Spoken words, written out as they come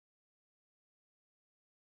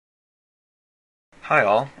Hi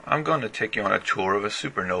all, I'm going to take you on a tour of a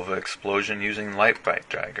supernova explosion using Lite Brite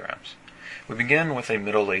diagrams. We begin with a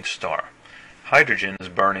middle-aged star. Hydrogen is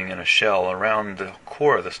burning in a shell around the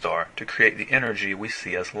core of the star to create the energy we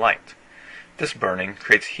see as light. This burning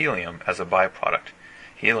creates helium as a byproduct.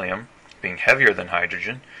 Helium, being heavier than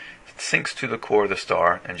hydrogen, sinks to the core of the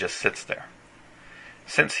star and just sits there.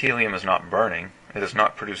 Since helium is not burning, it is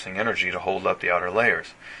not producing energy to hold up the outer layers,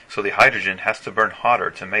 so the hydrogen has to burn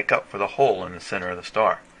hotter to make up for the hole in the center of the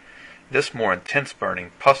star. This more intense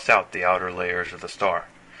burning puffs out the outer layers of the star,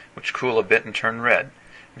 which cool a bit and turn red.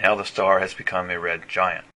 Now the star has become a red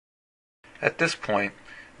giant. At this point,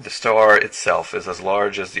 the star itself is as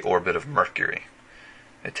large as the orbit of Mercury.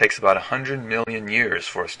 It takes about 100 million years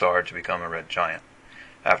for a star to become a red giant.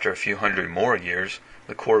 After a few hundred more years,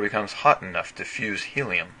 the core becomes hot enough to fuse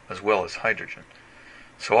helium as well as hydrogen.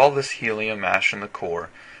 So all this helium ash in the core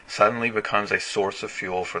suddenly becomes a source of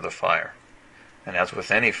fuel for the fire. And as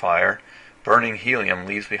with any fire, burning helium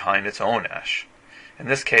leaves behind its own ash. In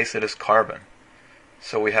this case it is carbon.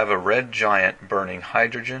 So we have a red giant burning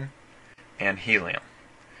hydrogen and helium,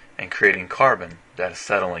 and creating carbon that is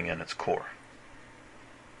settling in its core.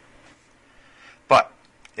 But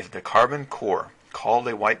if the carbon core, called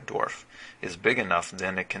a white dwarf, is big enough,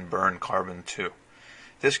 then it can burn carbon too.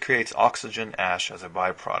 This creates oxygen ash as a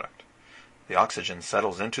byproduct. The oxygen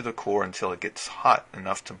settles into the core until it gets hot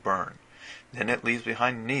enough to burn. Then it leaves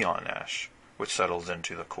behind neon ash, which settles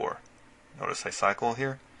into the core. Notice I cycle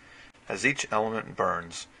here? As each element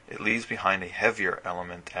burns, it leaves behind a heavier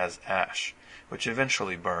element as ash, which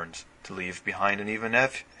eventually burns to leave behind an even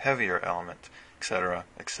heavier element, etc.,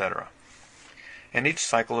 etc. And each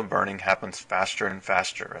cycle of burning happens faster and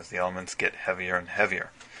faster as the elements get heavier and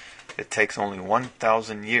heavier. It takes only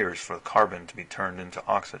 1,000 years for carbon to be turned into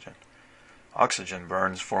oxygen. Oxygen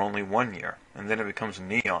burns for only 1 year, and then it becomes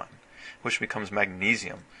neon, which becomes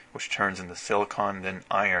magnesium, which turns into silicon, then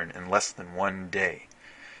iron in less than 1 day.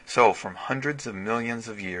 So, from hundreds of millions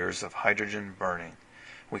of years of hydrogen burning,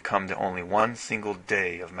 we come to only 1 single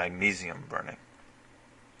day of magnesium burning.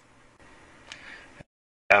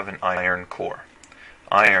 We have an iron core.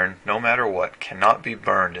 Iron, no matter what, cannot be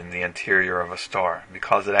burned in the interior of a star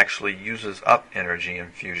because it actually uses up energy in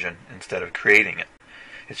fusion instead of creating it.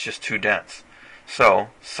 It's just too dense. So,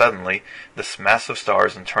 suddenly, this massive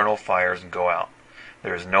star's internal fires go out.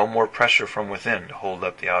 There is no more pressure from within to hold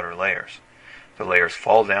up the outer layers. The layers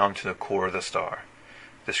fall down to the core of the star.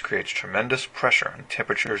 This creates tremendous pressure and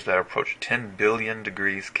temperatures that approach 10 billion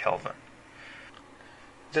degrees Kelvin.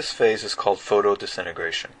 This phase is called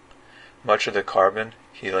photodisintegration. Much of the carbon,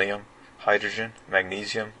 helium, hydrogen,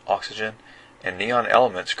 magnesium, oxygen, and neon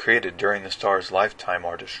elements created during the star's lifetime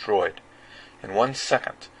are destroyed. In 1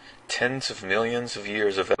 second, tens of millions of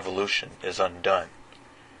years of evolution is undone.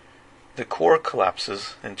 The core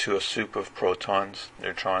collapses into a soup of protons,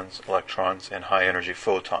 neutrons, electrons, and high-energy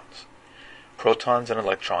photons. Protons and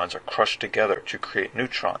electrons are crushed together to create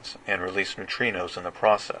neutrons and release neutrinos in the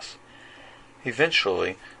process.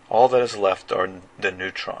 Eventually, all that is left are the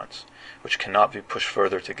neutrons, which cannot be pushed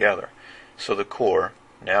further together, so the core,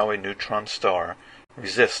 now a neutron star,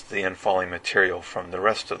 resists the infalling material from the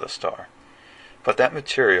rest of the star. But that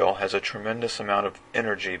material has a tremendous amount of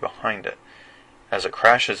energy behind it. As it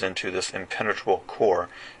crashes into this impenetrable core,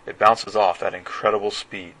 it bounces off at incredible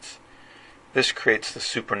speeds. This creates the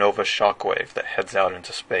supernova shockwave that heads out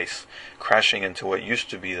into space, crashing into what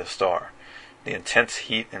used to be the star. The intense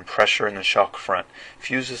heat and pressure in the shock front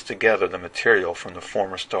fuses together the material from the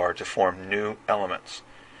former star to form new elements.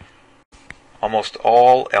 Almost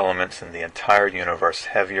all elements in the entire universe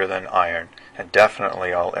heavier than iron, and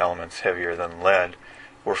definitely all elements heavier than lead,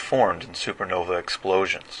 were formed in supernova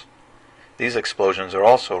explosions. These explosions are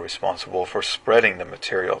also responsible for spreading the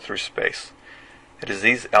material through space. It is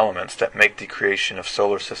these elements that make the creation of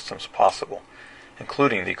solar systems possible,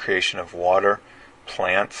 including the creation of water,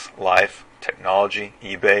 plants, life, technology,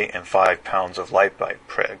 eBay, and 5 pounds of Lite Brite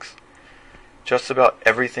prigs. Just about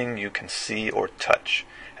everything you can see or touch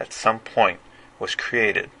at some point was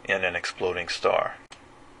created in an exploding star.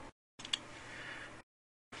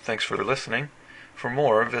 Thanks for listening. For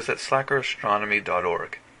more, visit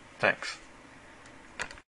slackerastronomy.org. Thanks.